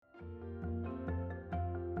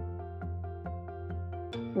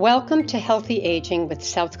Welcome to Healthy Aging with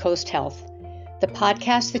South Coast Health, the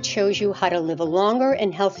podcast that shows you how to live a longer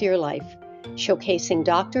and healthier life, showcasing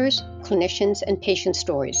doctors, clinicians, and patient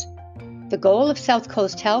stories. The goal of South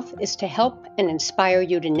Coast Health is to help and inspire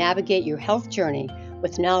you to navigate your health journey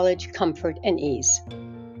with knowledge, comfort, and ease.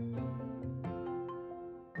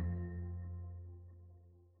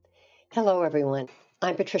 Hello, everyone.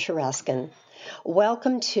 I'm Patricia Raskin.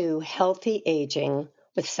 Welcome to Healthy Aging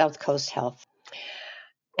with South Coast Health.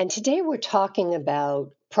 And today we're talking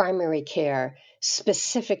about primary care,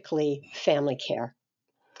 specifically family care.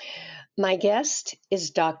 My guest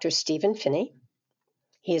is Dr. Stephen Finney.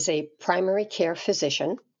 He is a primary care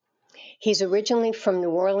physician. He's originally from New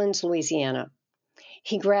Orleans, Louisiana.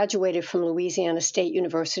 He graduated from Louisiana State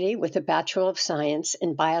University with a Bachelor of Science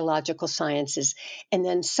in Biological Sciences and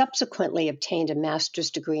then subsequently obtained a master's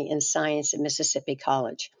degree in science at Mississippi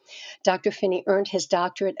College. Dr. Finney earned his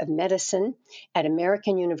doctorate of medicine at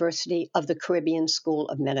American University of the Caribbean School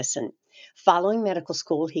of Medicine. Following medical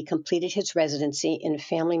school, he completed his residency in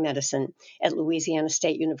family medicine at Louisiana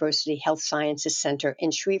State University Health Sciences Center in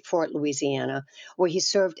Shreveport, Louisiana, where he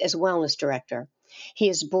served as wellness director. He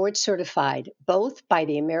is board certified both by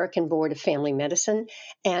the American Board of Family Medicine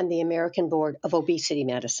and the American Board of Obesity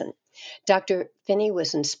Medicine. Dr. Finney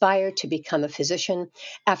was inspired to become a physician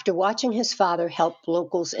after watching his father help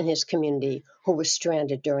locals in his community who were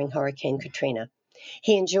stranded during Hurricane Katrina.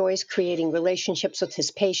 He enjoys creating relationships with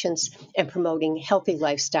his patients and promoting healthy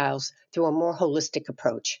lifestyles through a more holistic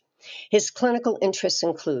approach. His clinical interests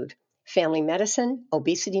include family medicine,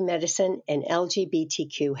 obesity medicine, and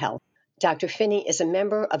LGBTQ health. Dr. Finney is a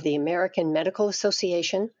member of the American Medical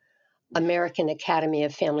Association, American Academy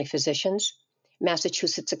of Family Physicians,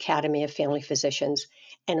 Massachusetts Academy of Family Physicians,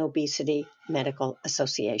 and Obesity Medical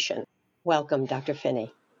Association. Welcome, Dr.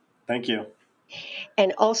 Finney. Thank you.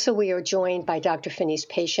 And also we are joined by Dr. Finney's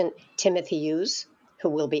patient, Timothy Hughes, who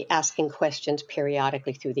will be asking questions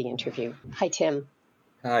periodically through the interview. Hi, Tim.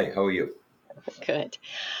 Hi, how are you? Good.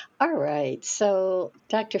 All right. So,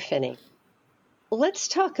 Dr. Finney, let's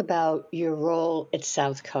talk about your role at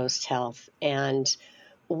South Coast Health and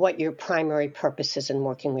what your primary purpose is in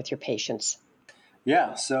working with your patients.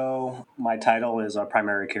 Yeah, so my title is a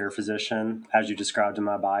primary care physician. As you described in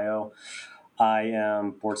my bio, I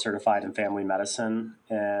am board certified in family medicine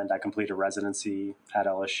and I completed residency at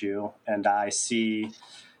LSU. And I see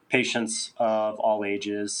patients of all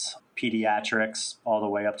ages, pediatrics all the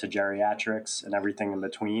way up to geriatrics and everything in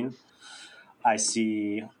between. I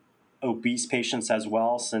see obese patients as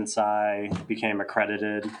well since I became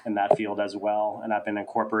accredited in that field as well. And I've been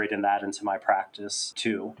incorporating that into my practice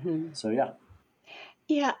too. Mm-hmm. So, yeah.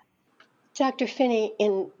 Yeah. Dr. Finney,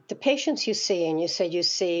 in the patients you see, and you said you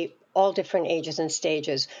see all different ages and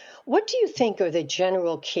stages, what do you think are the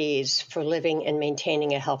general keys for living and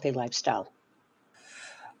maintaining a healthy lifestyle?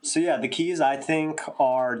 So, yeah, the keys I think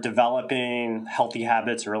are developing healthy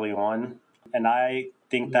habits early on. And I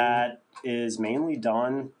think that is mainly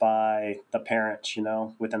done by the parents,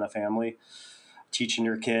 within the family, teaching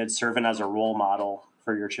your kids, serving as a role model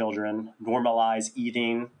for your children, normalize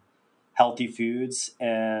eating healthy foods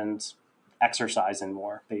and exercising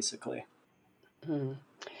more, basically. Hmm.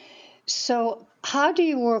 So, how do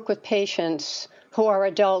you work with patients who are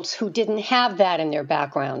adults who didn't have that in their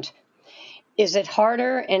background? Is it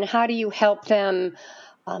harder, and how do you help them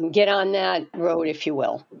get on that road, if you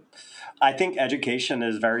will? I think education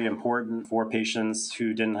is very important for patients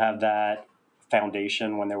who didn't have that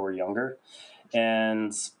foundation when they were younger.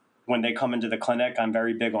 And when they come into the clinic, I'm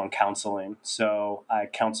very big on counseling. So I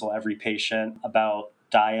counsel every patient about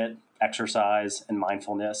diet, exercise, and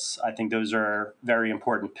mindfulness. I think those are very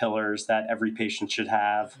important pillars that every patient should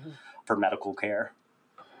have for medical care.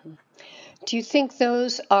 Do you think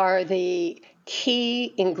those are the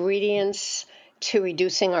key ingredients to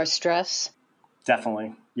reducing our stress?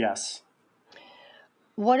 Definitely, yes.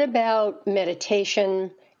 What about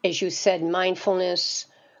meditation? As you said, mindfulness.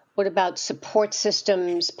 What about support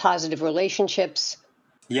systems, positive relationships?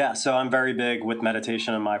 Yeah, so I'm very big with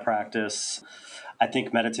meditation in my practice. I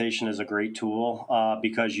think meditation is a great tool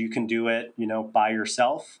because you can do it, by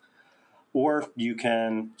yourself, or you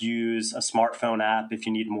can use a smartphone app if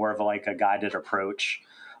you need more of a guided approach.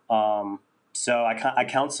 So I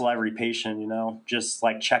counsel every patient, just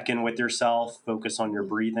like check in with yourself, focus on your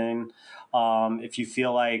breathing. If you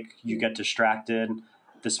feel like you get distracted,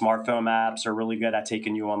 the smartphone apps are really good at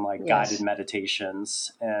taking you on guided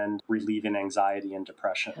meditations and relieving anxiety and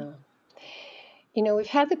depression. We've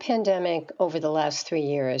had the pandemic over the last 3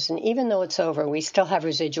 years, and even though it's over, we still have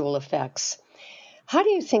residual effects. How do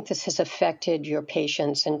you think this has affected your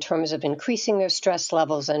patients in terms of increasing their stress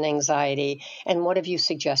levels and anxiety? And what have you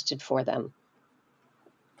suggested for them?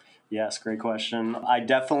 Yes, great question. I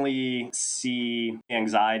definitely see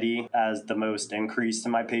anxiety as the most increased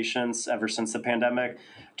in my patients ever since the pandemic.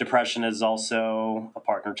 Depression is also a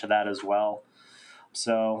partner to that as well.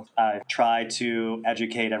 So I try to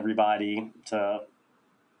educate everybody to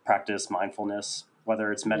practice mindfulness,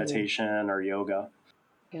 whether it's Mm, meditation or yoga.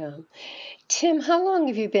 yeah. Tim, how long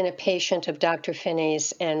have you been a patient of Dr.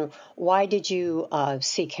 Finney's and why did you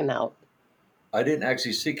seek him out? I didn't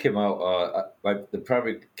actually seek him out. The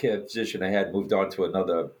primary care physician I had moved on to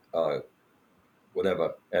another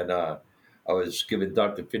whatever, and I was given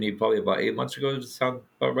Dr. Finney probably about 8 months ago. Does it sound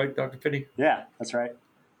about right, Dr. Finney? Yeah, that's right.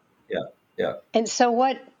 Yeah, yeah. And so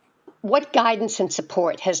what guidance and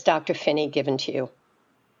support has Dr. Finney given to you?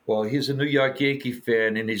 Well, he's a New York Yankee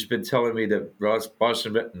fan, and he's been telling me that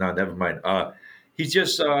Boston. No, never mind. He's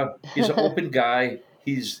an open guy.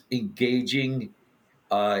 He's engaging.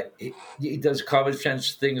 He does common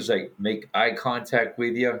sense things like make eye contact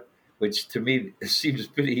with you, which to me seems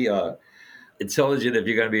pretty intelligent. If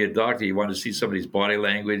you're going to be a doctor, you want to see somebody's body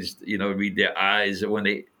language, read their eyes when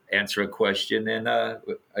they answer a question. And I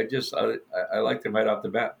liked him right off the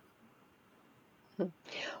bat.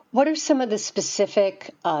 What are some of the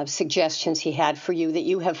specific suggestions he had for you that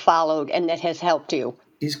you have followed and that has helped you?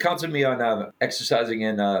 He's counseled me on exercising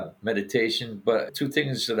and meditation, but two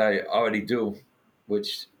things that I already do,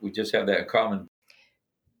 which we just have that in common.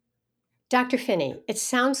 Dr. Finney, it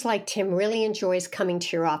sounds like Tim really enjoys coming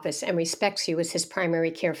to your office and respects you as his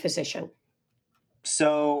primary care physician.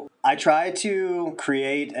 So I try to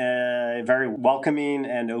create a very welcoming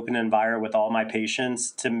and open environment with all my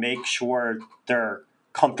patients to make sure they're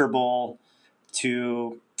comfortable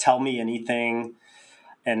to tell me anything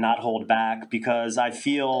and not hold back, because I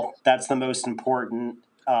feel that's the most important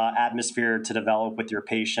atmosphere to develop with your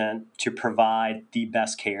patient to provide the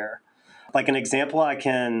best care. Like an example I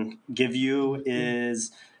can give you Mhm.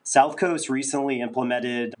 is South Coast recently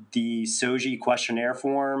implemented the SOGI questionnaire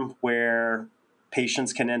form where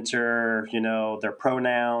patients can enter, their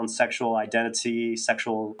pronouns, sexual identity,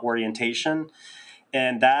 sexual orientation,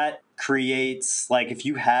 and that creates, like, if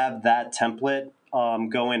you have that template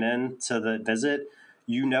going into the visit,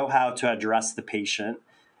 you know how to address the patient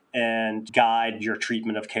and guide your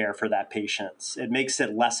treatment of care for that patient. It makes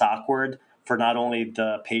it less awkward for not only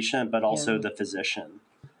the patient but also Yeah, the physician.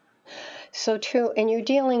 so true. And you're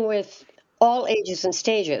dealing with all ages and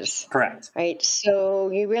stages, Correct. right? So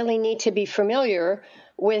you really need to be familiar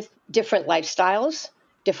with different lifestyles,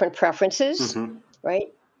 different preferences, Hmm.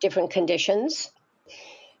 right? Different conditions.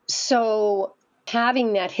 So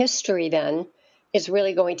having that history then is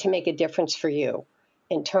really going to make a difference for you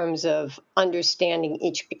in terms of understanding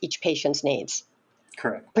each patient's needs,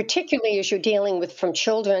 Correct. particularly as you're dealing with from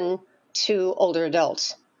children to older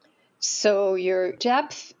adults. So your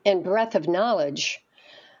depth and breadth of knowledge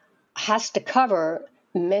has to cover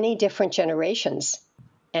many different generations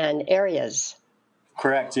and areas.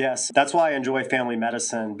 Correct. Yes. That's why I enjoy family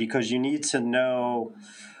medicine, because you need to know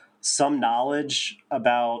some knowledge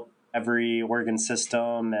about every organ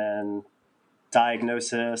system and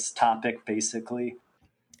diagnosis topic, basically.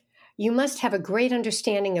 You must have a great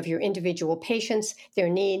understanding of your individual patients, their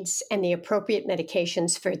needs, and the appropriate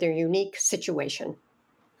medications for their unique situation.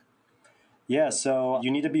 Yeah, so you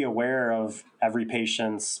need to be aware of every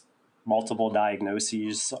patient's multiple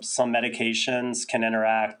diagnoses. Some medications can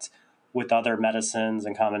interact with other medicines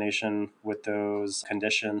in combination with those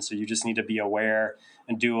conditions. So you just need to be aware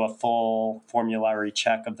and do a full formulary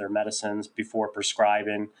check of their medicines before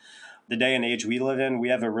prescribing. The day and age we live in, we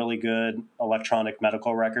have a really good electronic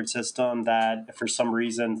medical record system that if for some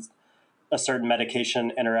reason a certain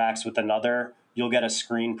medication interacts with another, you'll get a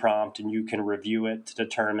screen prompt and you can review it to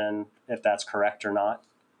determine if that's correct or not.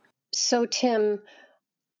 So, Tim,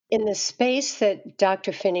 in the space that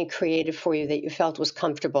Dr. Finney created for you that you felt was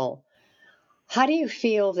comfortable, how do you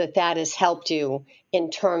feel that that has helped you in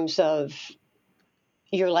terms of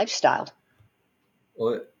your lifestyle?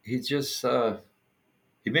 Well, he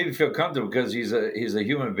made me feel comfortable because he's a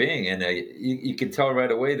human being, and you can tell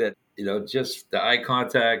right away that just the eye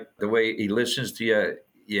contact, the way he listens to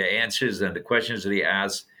your answers and the questions that he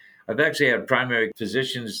asks. I've actually had primary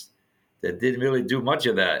physicians that didn't really do much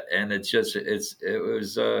of that, and it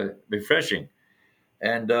was refreshing.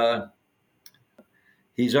 And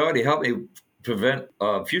he's already helped me prevent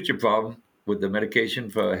a future problem with the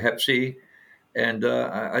medication for Hep C, and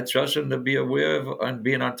I trust him to be aware of and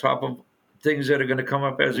being on top of things that are going to come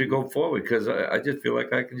up as we Mhm. go forward. Because I just feel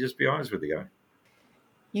like I can just be honest with the guy.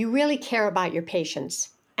 You really care about your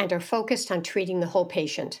patients, and are focused on treating the whole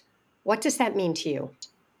patient. What does that mean to you?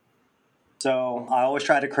 So I always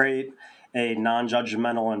try to create a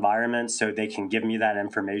non-judgmental environment so they can give me that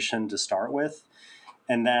information to start with.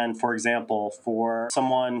 And then, for example, for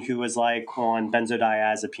someone who is like on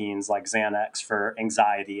benzodiazepines like Xanax for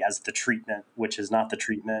anxiety as the treatment, which is not the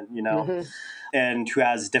treatment, Mm-hmm. and who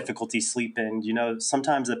has difficulty sleeping,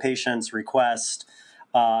 sometimes the patients request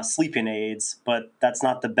sleeping aids, but that's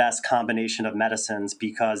not the best combination of medicines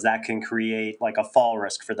because that can create like a fall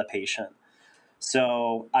risk for the patient.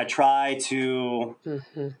 So I try to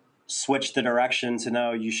Mm-hmm. switch the direction to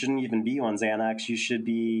know you shouldn't even be on Xanax. You should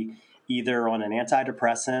be either on an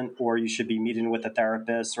antidepressant or you should be meeting with a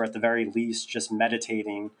therapist or at the very least just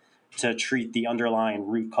meditating to treat the underlying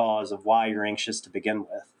root cause of why you're anxious to begin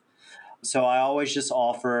with. So I always just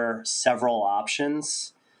offer several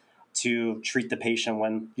options to treat the patient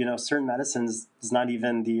when, certain medicines is not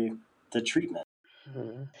even the treatment.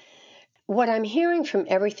 Mm-hmm. What I'm hearing from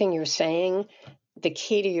everything you're saying, the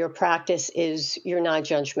key to your practice is you're not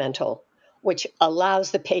judgmental, which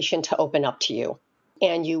allows the patient to open up to you.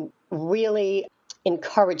 And you really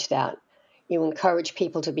encourage that. You encourage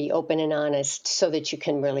people to be open and honest so that you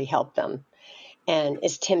can really help them. And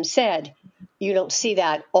as Tim said, you don't see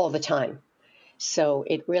that all the time. So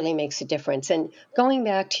it really makes a difference. And going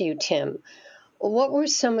back to you, Tim, what were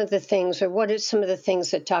some of the things, or what are some of the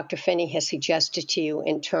things that Dr. Finney has suggested to you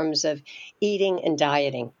in terms of eating and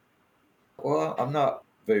dieting? Well, I'm not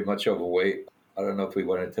very much overweight. I don't know if we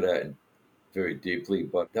went into that very deeply,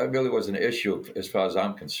 but that really was an issue as far as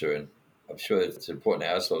I'm concerned. I'm sure it's important to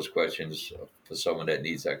ask those questions for someone that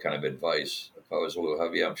needs that kind of advice. If I was a little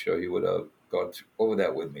heavy, I'm sure he would have gone over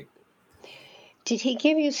that with me. Did he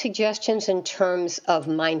give you suggestions in terms of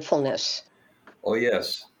mindfulness? Oh,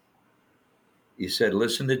 yes. He said,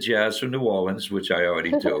 listen to jazz from New Orleans, which I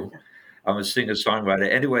already do. I'm a singer songwriter.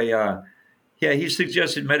 Anyway, yeah, he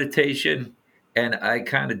suggested meditation, and I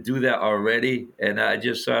kind of do that already. And I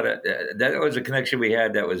just saw that was a connection we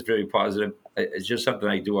had that was very positive. It's just something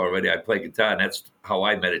I do already. I play guitar, and that's how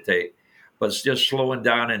I meditate. But it's just slowing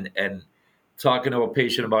down and talking to a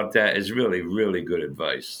patient about that is really, really good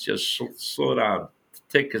advice. Just slow down.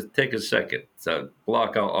 Take a second to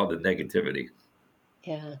block out all the negativity.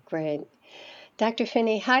 Yeah, great. Dr.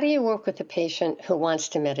 Finney, how do you work with a patient who wants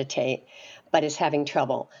to meditate but is having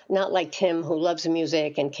trouble? Not like Tim, who loves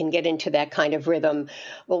music and can get into that kind of rhythm.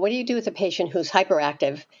 Well, what do you do with a patient who's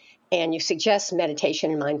hyperactive and you suggest meditation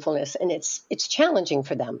and mindfulness and it's challenging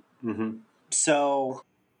for them? Mm-hmm. So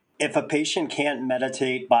if a patient can't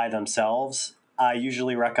meditate by themselves, I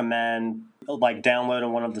usually recommend like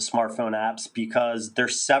downloading one of the smartphone apps because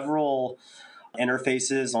there's several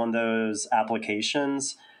interfaces on those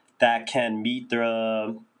applications that can meet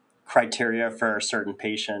the criteria for a certain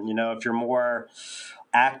patient. If you're more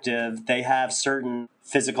active, they have certain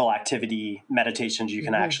physical activity meditations you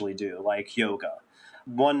can Hmm. actually do, like yoga.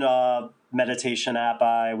 One meditation app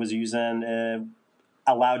I was using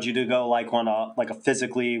allowed you to go like on a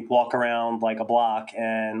physically walk around like a block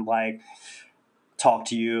and like talk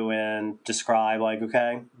to you and describe like,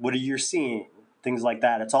 okay, what are you seeing, things like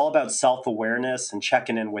that. It's all about self-awareness and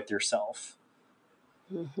checking in with yourself.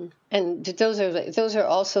 Hmm. And those are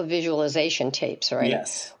also visualization tapes, right?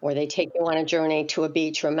 Yes. Where they take you on a journey to a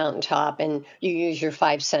beach or a mountaintop, and you use your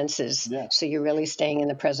five senses, Yeah, so you're really staying in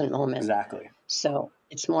the present moment. exactly. So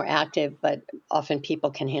it's more active, but often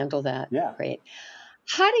people can handle that. Yeah. Great.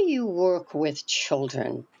 How do you work with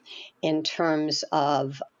children in terms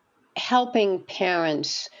of helping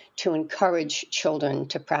parents to encourage children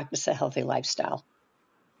to practice a healthy lifestyle?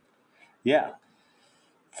 Yeah.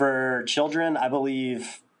 For children, I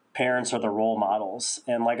believe parents are the role models.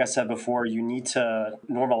 And like I said before, you need to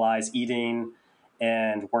normalize eating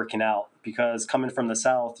and working out because coming from the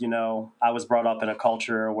South, I was brought up in a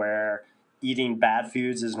culture where eating bad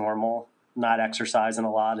foods is normal, not exercising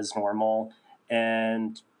a lot is normal,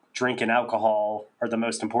 and drinking alcohol are the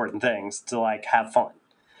most important things to like have fun.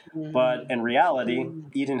 But Mm, in reality, mm,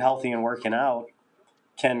 eating healthy and working out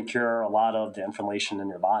can cure a lot of the inflammation in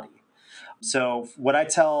your body. So, what I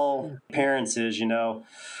tell mm, parents is,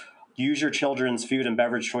 use your children's food and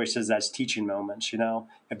beverage choices as teaching moments.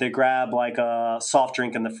 If they grab like a soft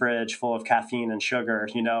drink in the fridge full of caffeine and sugar,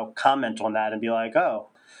 comment on that and be like, oh,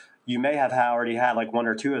 you may have already had like one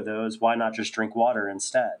or two of those. Why not just drink water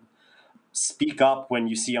instead? Speak up when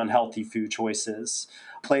you see unhealthy food choices.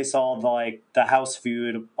 Place all the house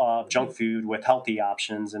food, junk food with healthy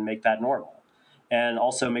options and make that normal. And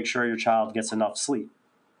also make sure your child gets enough sleep.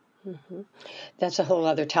 mhm. That's a whole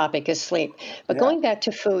other topic is sleep. But Yeah. going back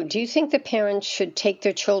to food, do you think that parents should take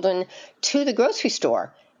their children to the grocery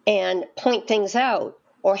store and point things out?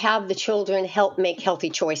 or have the children help make healthy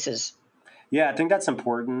choices? Yeah, I think that's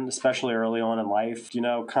important, especially early on in life.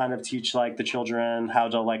 Kind of teach like the children how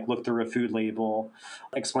to like look through a food label,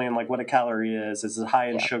 explain like what a calorie is. Is it high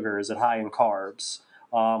in Yeah. sugar? Is it high in carbs?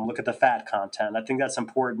 Look at the fat content. I think that's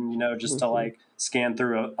important, just to Hmm. like scan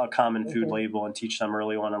through a common food Hmm. label and teach them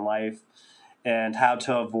early on in life and how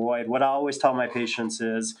to avoid. What I always tell my patients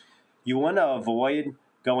is you want to avoid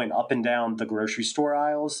going up and down the grocery store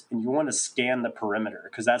aisles, and you want to scan the perimeter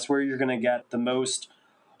because that's where you're going to get the most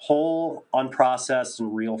whole, unprocessed,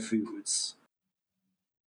 and real foods.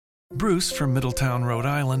 Bruce from Middletown, Rhode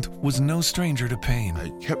Island, was no stranger to pain. I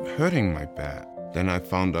kept hurting my back. Then I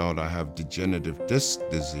found out I have degenerative disc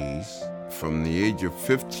disease. From the age of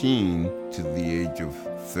 15 to the age of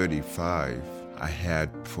 35, I had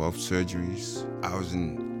 12 surgeries. I was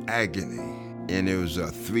in agony. And it was a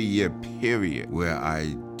 3-year period where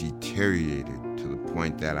I deteriorated to the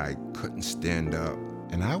point that I couldn't stand up.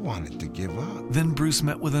 And I wanted to give up. Then Bruce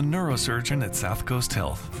met with a neurosurgeon at South Coast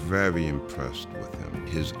Health. Very impressed with him,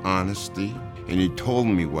 his honesty, and he told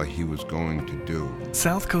me what he was going to do.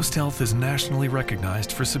 South Coast Health is nationally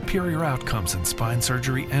recognized for superior outcomes in spine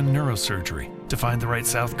surgery and neurosurgery. To find the right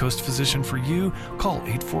South Coast physician for you, call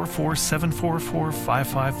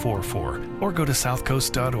 844-744-5544 or go to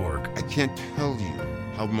southcoast.org. I can't tell you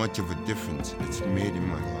how much of a difference it's made in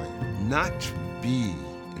my life. Not to be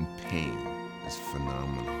in pain is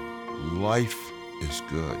phenomenal. Life is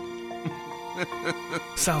good.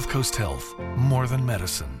 South Coast Health, more than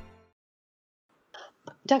medicine.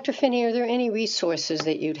 Dr. Finney, are there any resources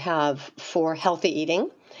that you'd have for healthy eating?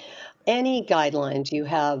 Any guidelines you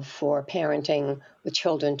have for parenting with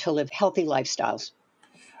children to live healthy lifestyles?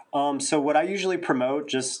 So what I usually promote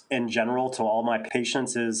just in general to all my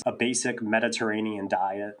patients is a basic Mediterranean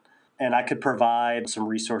diet. And I could provide some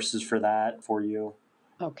resources for that for you.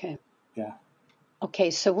 Okay. Yeah.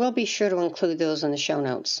 Okay, so we'll be sure to include those in the show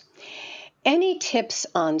notes. Any tips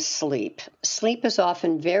on sleep? Sleep is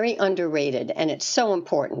often very underrated, and it's so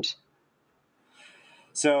important.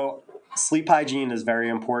 So sleep hygiene is very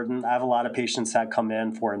important. I have a lot of patients that come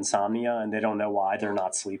in for insomnia and they don't know why they're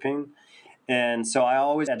not sleeping. And so I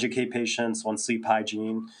always educate patients on sleep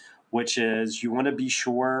hygiene, which is you want to be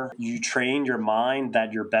sure you train your mind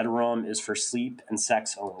that your bedroom is for sleep and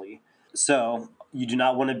sex only. So you do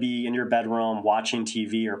not want to be in your bedroom watching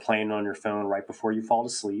TV or playing on your phone right before you fall to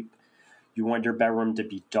sleep. You want your bedroom to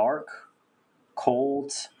be dark,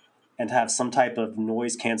 cold, and have some type of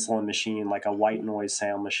noise canceling machine, like a white noise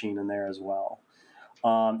sound machine in there as well.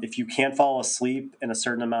 If you can't fall asleep in a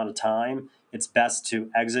certain amount of time, it's best to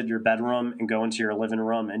exit your bedroom and go into your living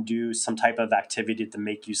room and do some type of activity to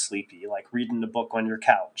make you sleepy, like reading a book on your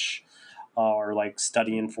couch or like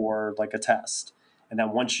studying for like a test. And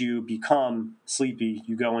then once you become sleepy,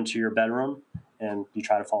 you go into your bedroom and you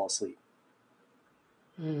try to fall asleep.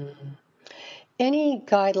 Mm. Any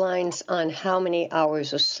guidelines on how many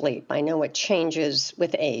hours of sleep? I know it changes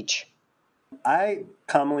with age. I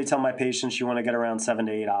commonly tell my patients you want to get around 7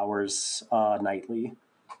 to 8 hours nightly.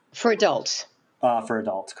 For adults, For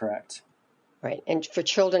adults, correct. right? And for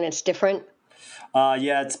children, it's different.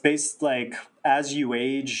 Yeah, it's based like as you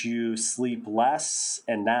age, you sleep less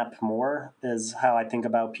and nap more, is how I think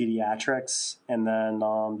about pediatrics. And then,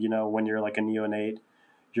 when you're like a neonate,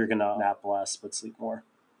 you're going to nap less but sleep more.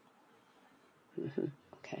 Hmm.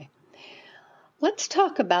 Okay. Let's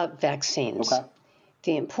talk about vaccines, Okay.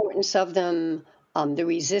 the importance of them, the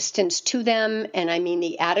resistance to them, and I mean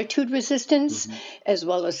the attitude resistance, Mm-hmm. as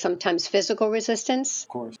well as sometimes physical resistance. Of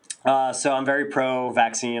course. So I'm very pro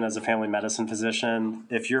vaccine as a family medicine physician.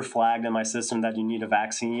 If you're flagged in my system that you need a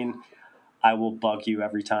vaccine, I will bug you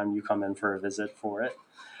every time you come in for a visit for it.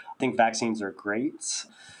 I think vaccines are great.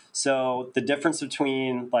 So the difference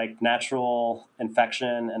between like natural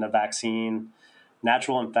infection and a vaccine,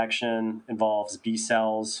 natural infection involves B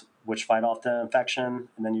cells, which fight off the infection,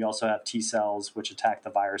 and then you also have T cells, which attack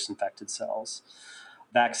the virus infected cells.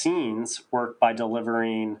 Vaccines work by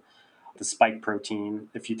delivering the spike protein,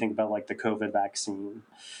 if you think about like the COVID vaccine.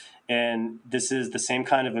 And this is the same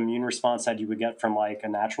kind of immune response that you would get from like a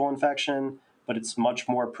natural infection, but it's much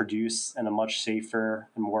more produced in a much safer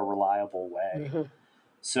and more reliable way. Hmm.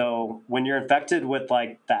 So when you're infected with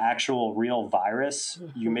like the actual real virus,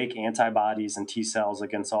 you Hmm. make antibodies and T cells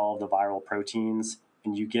against all of the viral proteins,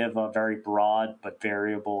 and you give a very broad but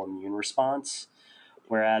variable immune response.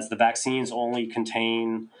 Whereas the vaccines only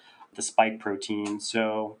contain the spike protein.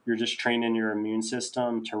 So you're just training your immune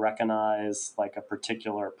system to recognize like a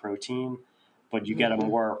particular protein, but you get a Hmm.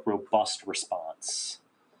 more robust response.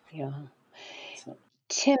 Yeah. So,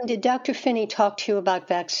 Tim, did Dr. Finney talk to you about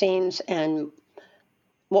vaccines and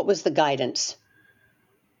what was the guidance?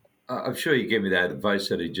 I'm sure he gave me that advice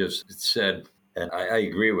that he just said, and I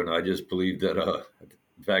agree with him. I just believe that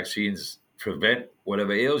vaccines prevent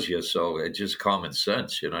whatever ails you, so it's just common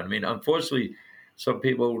sense. You know what I mean? Unfortunately, some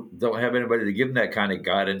people don't have anybody to give them that kind of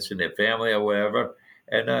guidance in their family or wherever,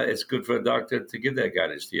 and it's good for a doctor to give that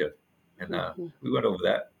guidance to you. And we went over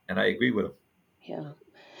that, and I agree with him. Yeah.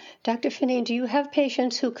 Dr. Finney, do you have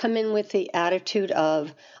patients who come in with the attitude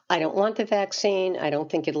of, I don't want the vaccine, I don't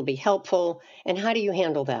think it'll be helpful, and how do you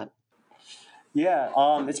handle that? Yeah,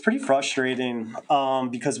 it's pretty frustrating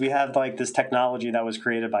because we have like this technology that was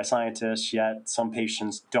created by scientists, yet some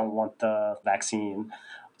patients don't want the vaccine.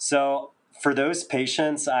 So for those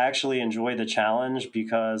patients, I actually enjoy the challenge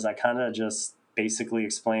because I kind of just basically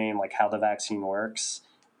explain like how the vaccine works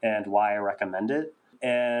and why I recommend it.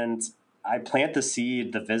 And I plant the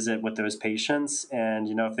seed, the visit with those patients, and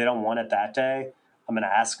if they don't want it that day, I'm going to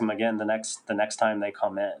ask them again the next time they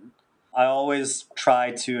come in. I always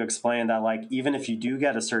try to explain that, like, even if you do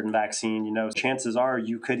get a certain vaccine, chances are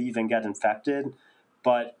you could even get infected.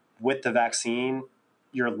 But with the vaccine,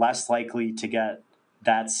 you're less likely to get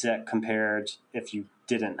that sick compared if you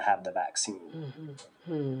didn't have the vaccine.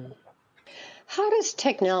 Mm-hmm. How does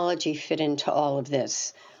technology fit into all of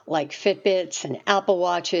this, like Fitbits and Apple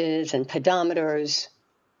Watches and pedometers?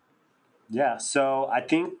 Yeah, so I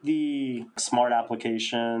think the smart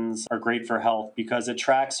applications are great for health because it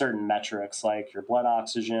tracks certain metrics like your blood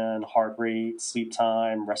oxygen, heart rate, sleep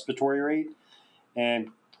time, respiratory rate,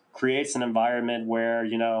 and creates an environment where,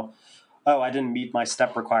 oh, I didn't meet my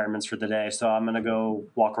step requirements for the day, so I'm going to go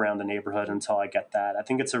walk around the neighborhood until I get that. I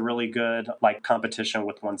think it's a really good like competition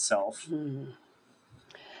with oneself.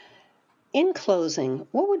 In closing,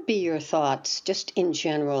 what would be your thoughts just in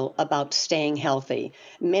general about staying healthy,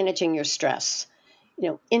 managing your stress,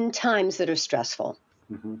 in times that are stressful?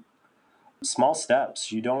 Mm-hmm. Small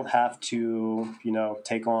steps. You don't have to,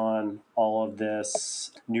 take on all of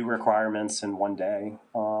this new requirements in one day.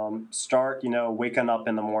 Start, waking up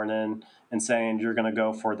in the morning and saying you're going to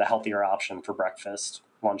go for the healthier option for breakfast,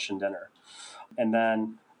 lunch, and dinner. And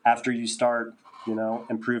then after you start,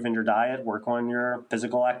 improving your diet, work on your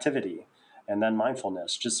physical activity, and then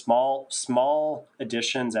mindfulness. Just small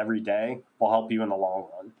additions every day will help you in the long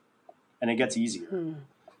run, and it gets easier.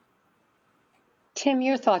 Tim,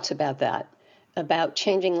 your thoughts about that, about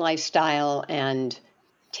changing lifestyle and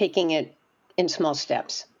taking it in small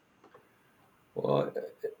steps? Well,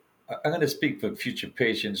 I'm going to speak for future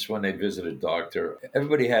patients when they visit a doctor.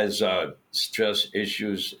 Everybody has stress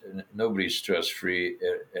issues. Nobody's stress free.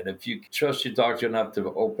 And if you trust your doctor enough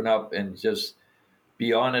to open up and just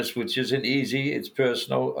be honest, which isn't easy, it's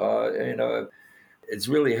personal. It's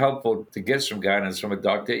really helpful to get some guidance from a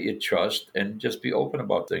doctor you trust and just be open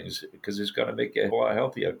about things because it's going to make you a lot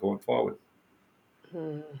healthier going forward.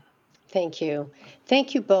 Thank you.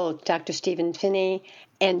 Thank you both, Dr. Stephen Finney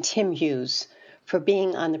and Tim Hughes, for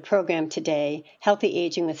being on the program today, Healthy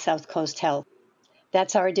Aging with South Coast Health.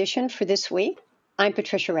 That's our edition for this week. I'm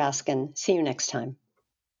Patricia Raskin. See you next time.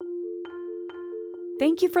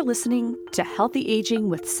 Thank you for listening to Healthy Aging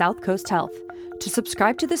with South Coast Health. To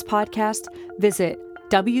subscribe to this podcast, visit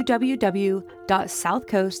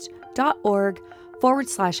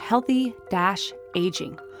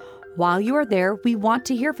www.southcoast.org/healthy-aging. While you are there, we want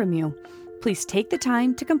to hear from you. Please take the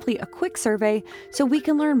time to complete a quick survey so we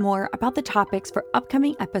can learn more about the topics for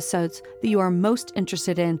upcoming episodes that you are most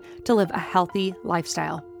interested in to live a healthy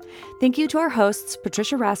lifestyle. Thank you to our hosts,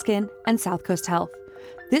 Patricia Raskin and South Coast Health.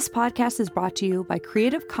 This podcast is brought to you by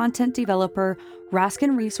creative content developer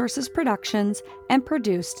Raskin Resources Productions and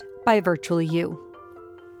produced by Virtually You.